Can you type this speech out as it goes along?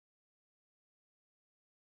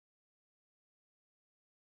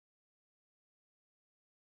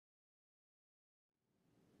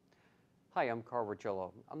Hi, I'm Carl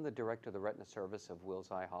Regillo. I'm the director of the Retina Service of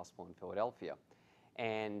Wills Eye Hospital in Philadelphia.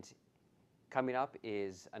 And coming up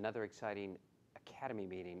is another exciting Academy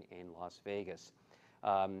meeting in Las Vegas.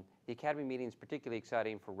 The Academy meeting is particularly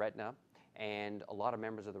exciting for Retina, and a lot of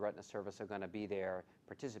members of the Retina Service are going to be there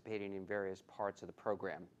participating in various parts of the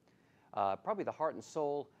program. Probably the heart and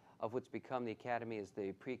soul of what's become the Academy is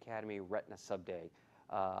the Pre-Academy Retina Sub-Day.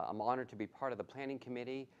 I'm honored to be part of the planning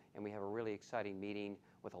committee, and we have a really exciting meeting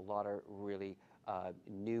with a lot of really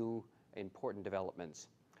new, important developments.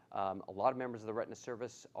 A lot of members of the Retina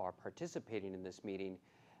Service are participating in this meeting.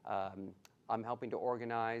 I'm helping to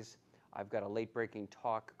organize. I've got a late-breaking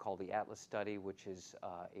talk called the Atlas Study, which is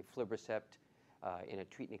a aflibercept in a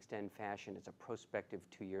treat and extend fashion. It's a prospective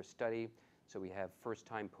 2-year study, so we have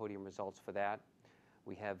first-time podium results for that.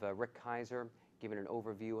 We have Rick Kaiser giving an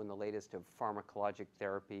overview on the latest of pharmacologic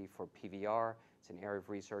therapy for PVR. It's an area of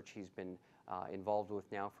research he's been involved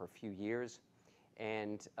with now for a few years.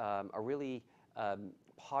 And a really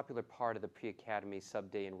popular part of the Pre-Academy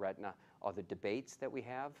Sub-Day in Retina are the debates that we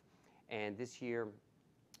have. And this year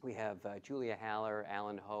we have Julia Haller,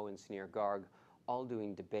 Alan Ho, and Sunir Garg all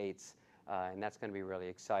doing debates, and that's going to be really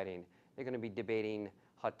exciting. They're going to be debating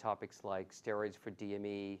hot topics like steroids for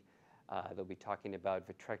DME. They'll be talking about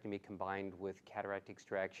vitrectomy combined with cataract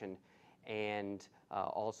extraction, and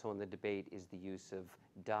also in the debate is the use of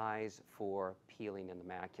dyes for peeling in the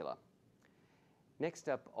macula. Next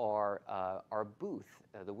up are our booth,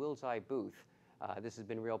 the Wills Eye booth. This has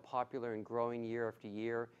been real popular and growing year after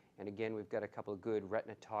year, and again we've got a couple of good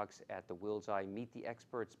retina talks at the Wills Eye Meet the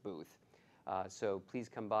Experts booth. So please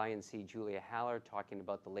come by and see Julia Haller talking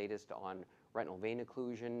about the latest on retinal vein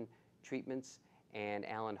occlusion treatments, and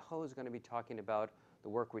Alan Ho is going to be talking about the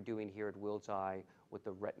work we're doing here at Wills Eye with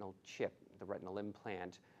the retinal chip, the retinal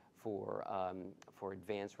implant for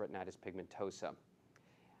advanced retinitis pigmentosa.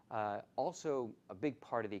 Also, a big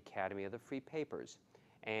part of the Academy are the free papers,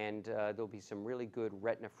 and there'll be some really good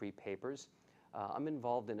retina free papers. I'm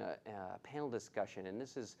involved in a panel discussion, and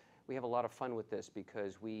we have a lot of fun with this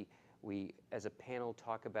because we as a panel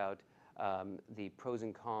talk about the pros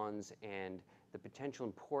and cons and the potential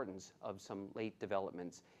importance of some late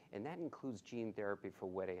developments, and that includes gene therapy for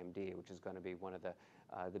wet AMD, which is going to be one of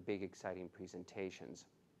the big exciting presentations.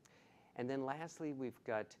 And then lastly, we've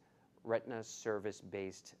got Retina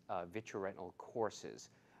Service-based vitreoretinal courses.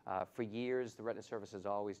 For years, the Retina Service has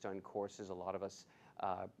always done courses. A lot of us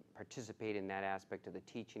participate in that aspect of the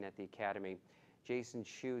teaching at the Academy. Jason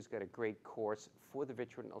Shu's got a great course for the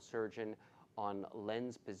vitreoretinal surgeon on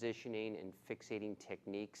lens positioning and fixating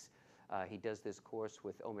techniques. He does this course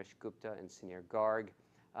with Omesh Gupta and Sunir Garg.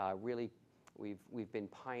 Really, we've been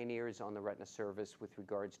pioneers on the Retina Service with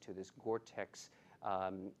regards to this Gore-Tex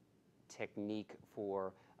technique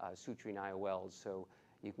for suturing IOLs, so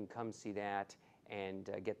you can come see that and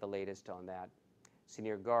get the latest on that.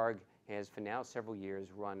 Sunir Garg has for now several years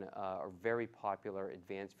run a very popular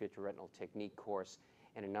advanced vitreoretinal technique course,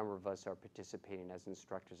 and a number of us are participating as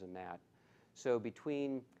instructors in that. So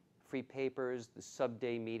between free papers, the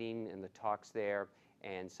sub-day meeting and the talks there,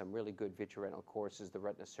 and some really good vitreoretinal courses, the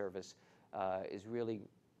Retina Service is really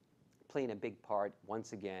playing a big part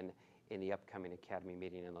once again in the upcoming Academy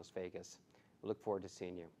meeting in Las Vegas. We look forward to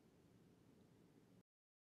seeing you.